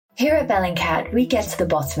Here at Bellingcat, we get to the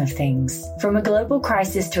bottom of things. From a global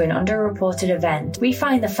crisis to an underreported event, we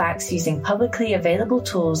find the facts using publicly available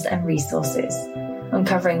tools and resources,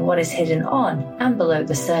 uncovering what is hidden on and below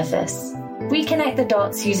the surface. We connect the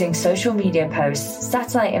dots using social media posts,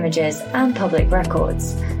 satellite images, and public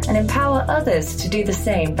records, and empower others to do the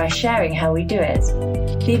same by sharing how we do it.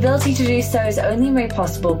 The ability to do so is only made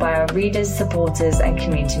possible by our readers, supporters, and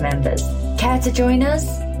community members. Care to join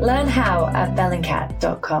us? Learn how at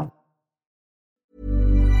bellingcat.com.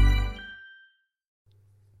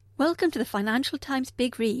 Welcome to the Financial Times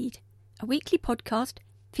Big Read, a weekly podcast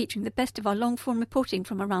featuring the best of our long-form reporting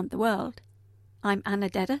from around the world. I'm Anna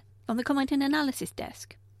Dedder on the Comment and Analysis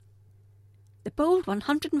Desk. The bold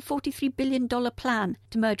 $143 billion plan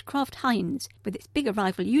to merge Kraft Heinz with its bigger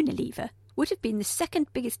rival Unilever would have been the second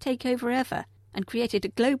biggest takeover ever and created a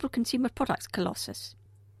global consumer products colossus.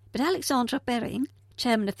 But Alexandra Bering,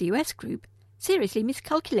 chairman of the US group, seriously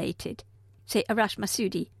miscalculated, say Arash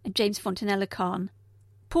Massoudi and James Fontanella Khan.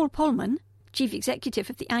 Paul Polman, chief executive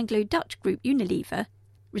of the Anglo-Dutch group Unilever,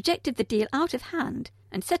 rejected the deal out of hand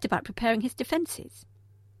and set about preparing his defences.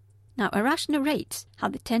 Now Arash narrates how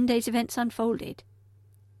the 10 days events unfolded.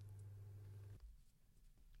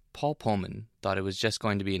 Paul Polman thought it was just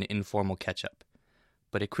going to be an informal catch-up,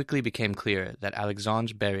 but it quickly became clear that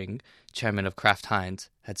Alexandre Bering, chairman of Kraft Heinz,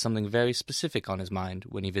 had something very specific on his mind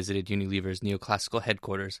when he visited Unilever's neoclassical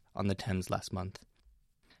headquarters on the Thames last month.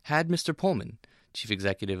 Had Mr. Polman, chief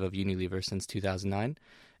executive of Unilever since 2009,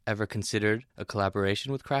 ever considered a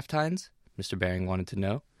collaboration with Kraft Heinz? Mr. Bering wanted to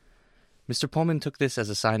know. Mr. Polman took this as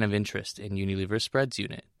a sign of interest in Unilever's spreads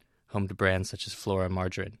unit, home to brands such as Flora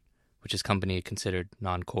Margarine, which his company considered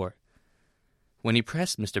non-core. When he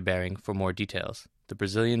pressed Mr. Bering for more details, the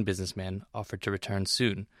Brazilian businessman offered to return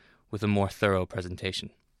soon with a more thorough presentation.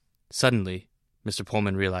 Suddenly, Mr.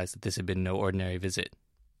 Polman realized that this had been no ordinary visit.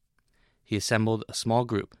 He assembled a small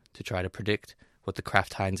group to try to predict what the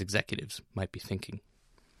Kraft Heinz executives might be thinking.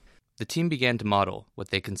 The team began to model what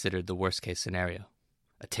they considered the worst-case scenario,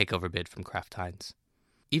 a takeover bid from Kraft Heinz.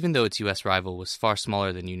 Even though its U.S. rival was far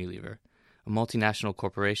smaller than Unilever, a multinational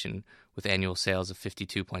corporation with annual sales of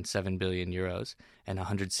 52.7 billion euros and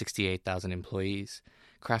 168,000 employees,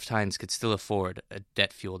 Kraft Heinz could still afford a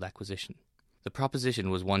debt-fueled acquisition. The proposition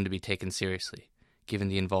was one to be taken seriously, given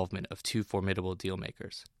the involvement of two formidable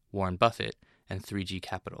dealmakers, Warren Buffett and 3G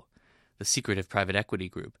Capital, the secretive private equity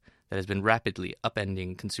group that has been rapidly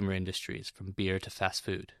upending consumer industries from beer to fast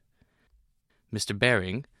food. Mr.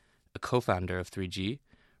 Bering, a co-founder of 3G,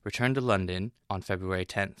 returned to London on February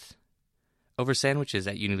 10th. Over sandwiches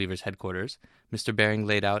at Unilever's headquarters, Mr. Bering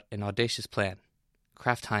laid out an audacious plan.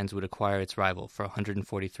 Kraft Heinz would acquire its rival for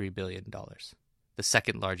 $143 billion, the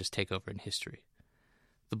second largest takeover in history.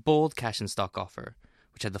 The bold cash-and-stock offer,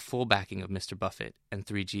 which had the full backing of Mr. Buffett and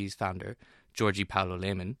 3G's founder, Jorge Paulo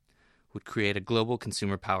Lemann, would create a global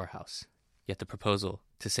consumer powerhouse. Yet the proposal,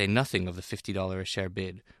 to say nothing of the $50 a share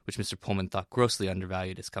bid, which Mr. Polman thought grossly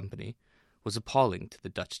undervalued his company, was appalling to the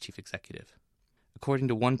Dutch chief executive. According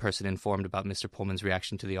to one person informed about Mr. Polman's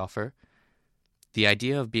reaction to the offer, the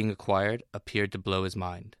idea of being acquired appeared to blow his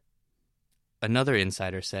mind. Another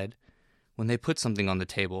insider said, when they put something on the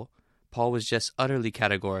table, Paul was just utterly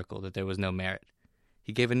categorical that there was no merit.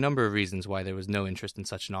 He gave a number of reasons why there was no interest in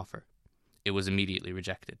such an offer. It was immediately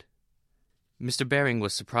rejected. Mr. Bering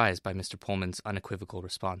was surprised by Mr. Polman's unequivocal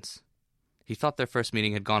response. He thought their first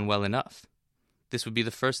meeting had gone well enough. This would be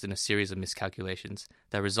the first in a series of miscalculations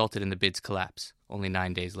that resulted in the bid's collapse only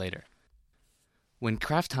 9 days later. When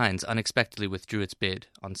Kraft Heinz unexpectedly withdrew its bid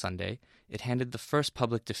on Sunday, it handed the first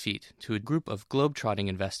public defeat to a group of globe-trotting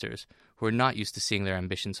investors who were not used to seeing their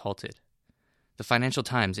ambitions halted. The Financial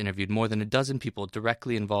Times interviewed more than a dozen people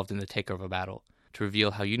directly involved in the takeover battle to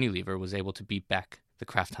reveal how Unilever was able to beat back the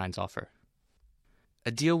Kraft Heinz offer.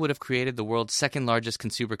 A deal would have created the world's second-largest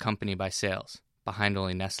consumer company by sales, behind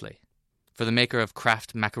only Nestle. For the maker of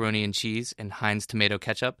Kraft macaroni and cheese and Heinz tomato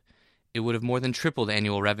ketchup, it would have more than tripled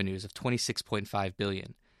annual revenues of $26.5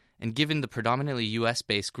 billion, and given the predominantly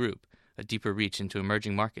U.S.-based group a deeper reach into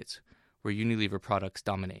emerging markets where Unilever products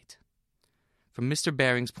dominate. From Mr.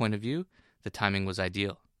 Bering's point of view, the timing was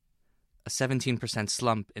ideal. A 17%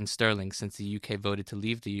 slump in sterling since the UK voted to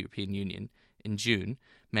leave the European Union in June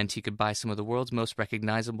meant he could buy some of the world's most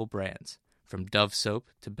recognizable brands, from Dove soap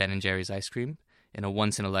to Ben & Jerry's ice cream, in a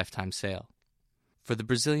once-in-a-lifetime sale. For the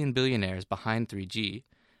Brazilian billionaires behind 3G,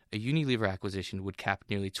 a Unilever acquisition would cap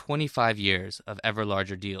nearly 25 years of ever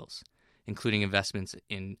larger deals, including investments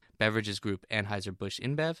in beverages group Anheuser-Busch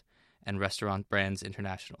InBev and Restaurant Brands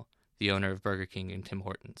International, the owner of Burger King and Tim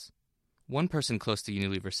Hortons. One person close to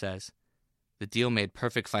Unilever says, "The deal made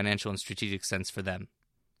perfect financial and strategic sense for them.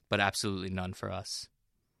 but absolutely none for us.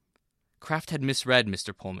 Kraft had misread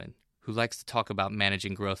Mr. Pullman, who likes to talk about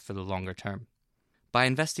managing growth for the longer term. By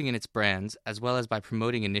investing in its brands, as well as by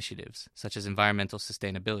promoting initiatives such as environmental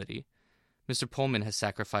sustainability, Mr. Pullman has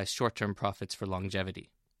sacrificed short-term profits for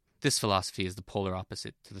longevity. This philosophy is the polar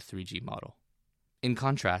opposite to the 3G model. In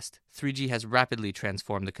contrast, 3G has rapidly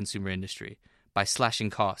transformed the consumer industry by slashing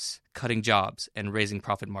costs, cutting jobs, and raising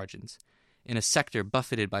profit margins. In a sector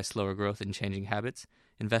buffeted by slower growth and changing habits,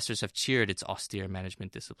 investors have cheered its austere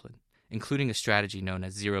management discipline, including a strategy known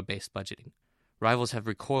as zero-based budgeting. Rivals have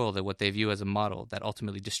recoiled at what they view as a model that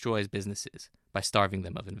ultimately destroys businesses by starving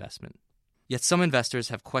them of investment. Yet some investors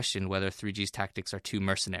have questioned whether 3G's tactics are too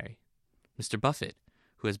mercenary. Mr. Buffett,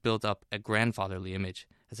 who has built up a grandfatherly image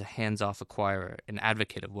as a hands-off acquirer and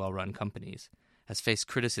advocate of well-run companies, has faced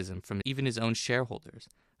criticism from even his own shareholders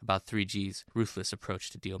about 3G's ruthless approach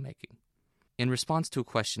to deal-making. In response to a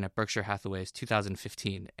question at Berkshire Hathaway's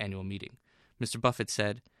 2015 annual meeting, Mr. Buffett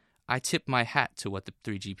said, "I tip my hat to what the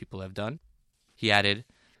 3G people have done." He added,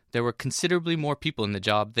 "There were considerably more people in the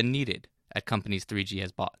job than needed at companies 3G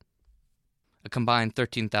has bought." A combined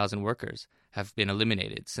 13,000 workers have been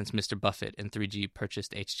eliminated since Mr. Buffett and 3G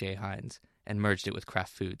purchased H.J. Heinz and merged it with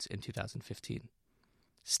Kraft Foods in 2015.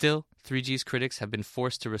 Still, 3G's critics have been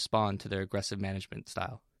forced to respond to their aggressive management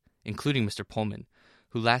style, including Mr. Pullman,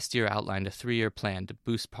 who last year outlined a 3-year plan to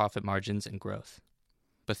boost profit margins and growth.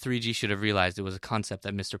 But 3G should have realized it was a concept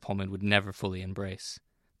that Mr. Pullman would never fully embrace.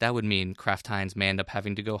 That would mean Kraft Heinz may end up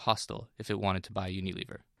having to go hostile if it wanted to buy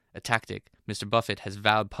Unilever, a tactic Mr. Buffett has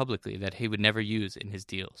vowed publicly that he would never use in his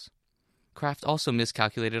deals. Kraft also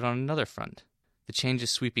miscalculated on another front, the changes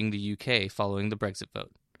sweeping the UK following the Brexit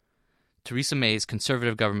vote. Theresa May's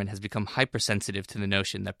Conservative government has become hypersensitive to the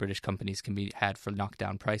notion that British companies can be had for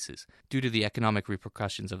knockdown prices due to the economic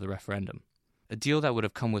repercussions of the referendum. A deal that would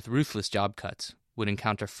have come with ruthless job cuts would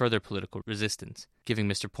encounter further political resistance, giving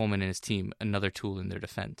Mr. Pullman and his team another tool in their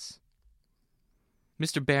defense.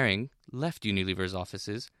 Mr. Baring left Unilever's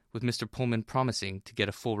offices with Mr. Pullman promising to get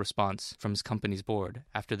a full response from his company's board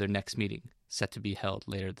after their next meeting, set to be held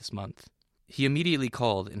later this month. He immediately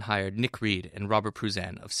called and hired Nick Reed and Robert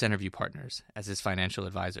Pruzan of Centerview Partners as his financial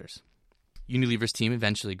advisors. Unilever's team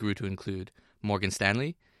eventually grew to include Morgan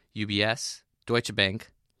Stanley, UBS, Deutsche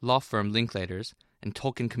Bank, law firm Linklaters, and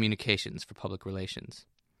Tolkien Communications for public relations.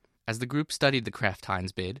 As the group studied the Kraft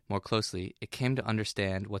Heinz bid more closely, it came to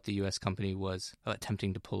understand what the U.S. company was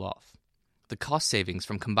attempting to pull off. The cost savings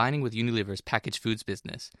from combining with Unilever's packaged foods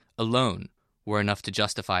business alone were enough to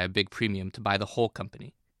justify a big premium to buy the whole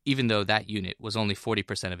company, even though that unit was only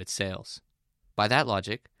 40% of its sales. By that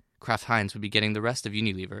logic, Kraft Heinz would be getting the rest of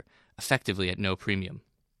Unilever effectively at no premium.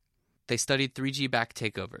 They studied 3G-backed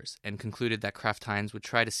takeovers and concluded that Kraft Heinz would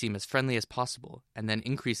try to seem as friendly as possible and then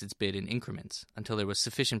increase its bid in increments until there was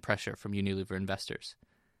sufficient pressure from Unilever investors.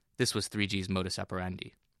 This was 3G's modus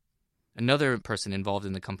operandi. Another person involved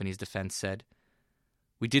in the company's defense said,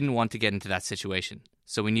 "We didn't want to get into that situation,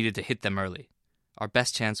 so we needed to hit them early. Our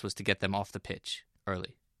best chance was to get them off the pitch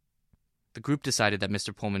early." The group decided that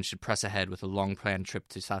Mr. Pullman should press ahead with a long-planned trip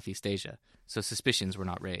to Southeast Asia, so suspicions were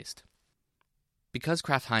not raised. Because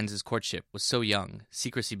Kraft Heinz's courtship was so young,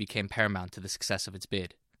 secrecy became paramount to the success of its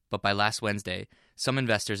bid. But by last Wednesday, some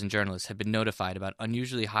investors and journalists had been notified about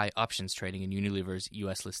unusually high options trading in Unilever's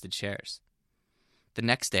U.S.-listed shares. The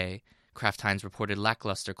next day, Kraft Heinz reported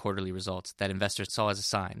lackluster quarterly results that investors saw as a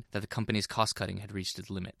sign that the company's cost-cutting had reached its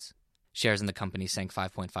limits. Shares in the company sank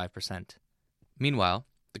 5.5%. Meanwhile,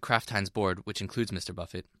 the Kraft Heinz board, which includes Mr.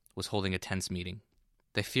 Buffett, was holding a tense meeting.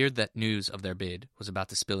 They feared that news of their bid was about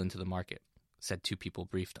to spill into the market, said two people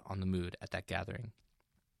briefed on the mood at that gathering.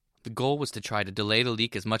 The goal was to try to delay the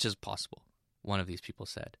leak as much as possible, one of these people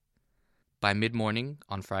said. By mid-morning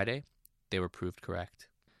on Friday, they were proved correct.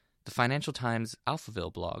 The Financial Times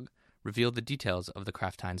Alphaville blog revealed the details of the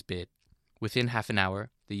Kraft Heinz bid. Within half an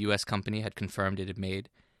hour, the U.S. company had confirmed it had made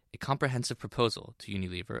a comprehensive proposal to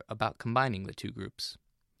Unilever about combining the two groups.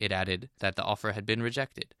 It added that the offer had been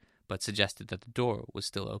rejected, but suggested that the door was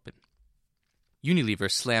still open. Unilever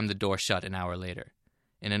slammed the door shut an hour later.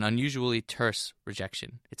 In an unusually terse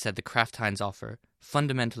rejection, it said the Kraft Heinz offer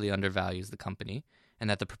fundamentally undervalues the company and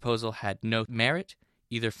that the proposal had no merit,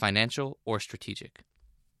 either financial or strategic.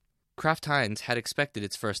 Kraft Heinz had expected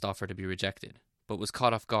its first offer to be rejected, but was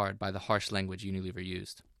caught off guard by the harsh language Unilever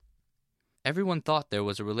used. Everyone thought there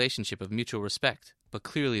was a relationship of mutual respect, but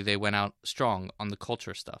clearly they went out strong on the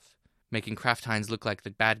culture stuff, making Kraft Heinz look like the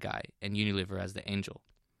bad guy and Unilever as the angel,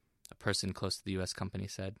 a person close to the U.S. company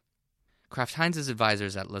said. Kraft Heinz's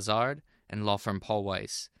advisors at Lazard and law firm Paul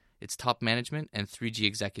Weiss, its top management and 3G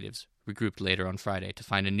executives regrouped later on Friday to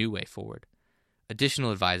find a new way forward.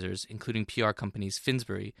 Additional advisors, including PR companies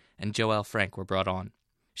Finsbury and Joel Frank, were brought on.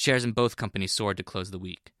 Shares in both companies soared to close the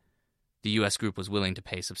week. The US group was willing to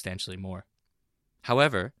pay substantially more.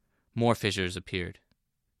 However, more fissures appeared.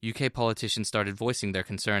 UK politicians started voicing their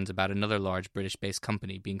concerns about another large British-based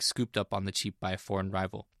company being scooped up on the cheap by a foreign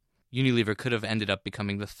rival. Unilever could have ended up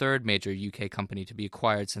becoming the third major UK company to be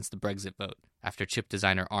acquired since the Brexit vote, after chip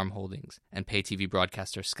designer Arm Holdings and pay TV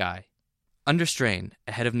broadcaster Sky. Under strain,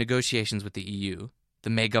 ahead of negotiations with the EU, the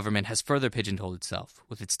May government has further pigeonholed itself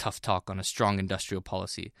with its tough talk on a strong industrial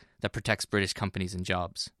policy that protects British companies and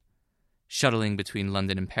jobs. Shuttling between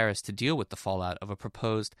London and Paris to deal with the fallout of a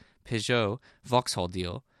proposed Peugeot-Vauxhall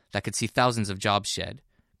deal that could see thousands of jobs shed,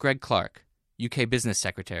 Greg Clark, UK Business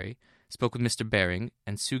Secretary, spoke with Mr. Baring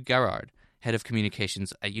and Sue Garrard, Head of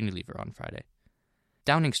Communications at Unilever on Friday.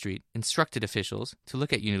 Downing Street instructed officials to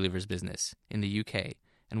look at Unilever's business in the UK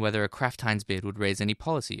and whether a Kraft Heinz bid would raise any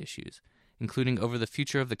policy issues, including over the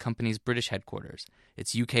future of the company's British headquarters,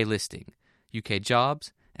 its UK listing, UK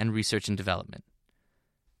jobs, and research and development.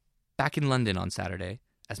 Back in London on Saturday,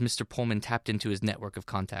 as Mr. Pullman tapped into his network of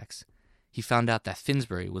contacts, he found out that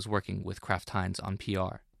Finsbury was working with Kraft Heinz on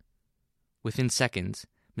PR. Within seconds,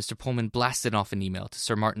 Mr. Pullman blasted off an email to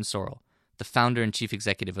Sir Martin Sorrell, the founder and chief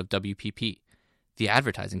executive of WPP, the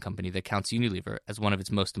advertising company that counts Unilever as one of its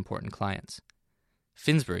most important clients.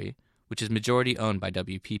 Finsbury, which is majority owned by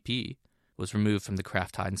WPP, was removed from the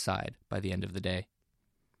Kraft Heinz side by the end of the day.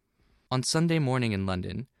 On Sunday morning in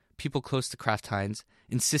London, people close to Kraft Heinz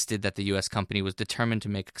insisted that the U.S. company was determined to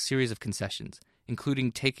make a series of concessions,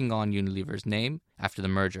 including taking on Unilever's name after the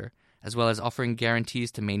merger, as well as offering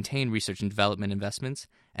guarantees to maintain research and development investments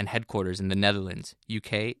and headquarters in the Netherlands,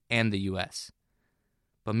 UK, and the U.S.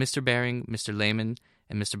 But Mr. Baring, Mr. Lehman,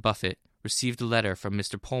 and Mr. Buffett received a letter from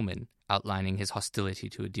Mr. Pullman outlining his hostility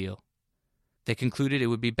to a deal. They concluded it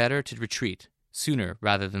would be better to retreat, sooner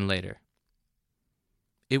rather than later.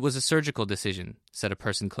 It was a surgical decision, said a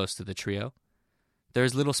person close to the trio. There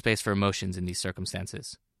is little space for emotions in these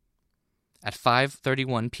circumstances. At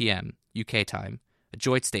 5:31 p.m. UK time, a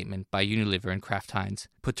joint statement by Unilever and Kraft Heinz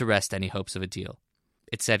put to rest any hopes of a deal.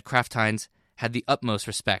 It said Kraft Heinz had the utmost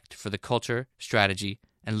respect for the culture, strategy,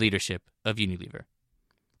 and leadership of Unilever.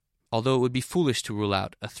 Although it would be foolish to rule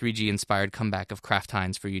out a 3G-inspired comeback of Kraft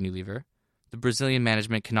Heinz for Unilever, the Brazilian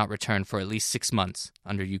management cannot return for at least 6 months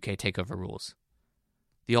under UK takeover rules.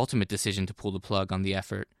 The ultimate decision to pull the plug on the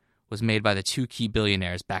effort was made by the two key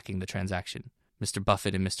billionaires backing the transaction, Mr.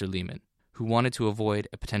 Buffett and Mr. Lehman, who wanted to avoid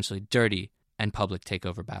a potentially dirty and public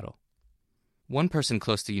takeover battle. One person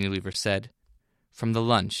close to Unilever said, "From the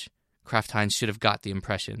lunch, Kraft Heinz should have got the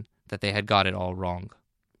impression that they had got it all wrong."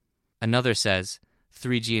 Another says,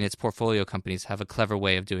 3G and its portfolio companies have a clever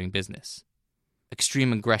way of doing business.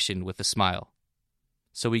 Extreme aggression with a smile.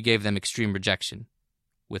 So we gave them extreme rejection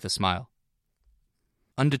with a smile.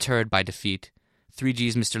 Undeterred by defeat,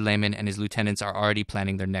 3G's Mr. Lehman and his lieutenants are already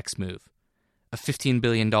planning their next move. A $15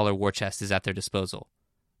 billion war chest is at their disposal,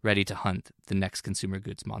 ready to hunt the next consumer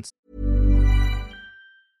goods monster.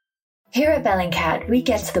 Here at Bellingcat, we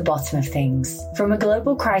get to the bottom of things. From a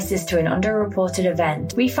global crisis to an underreported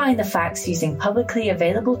event, we find the facts using publicly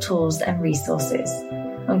available tools and resources,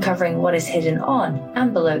 uncovering what is hidden on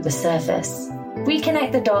and below the surface. We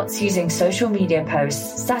connect the dots using social media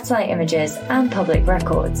posts, satellite images, and public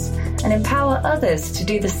records, and empower others to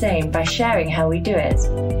do the same by sharing how we do it.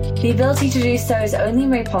 The ability to do so is only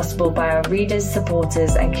made possible by our readers,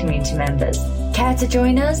 supporters, and community members. Care to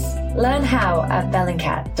join us? Learn how at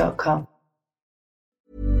bellingcat.com.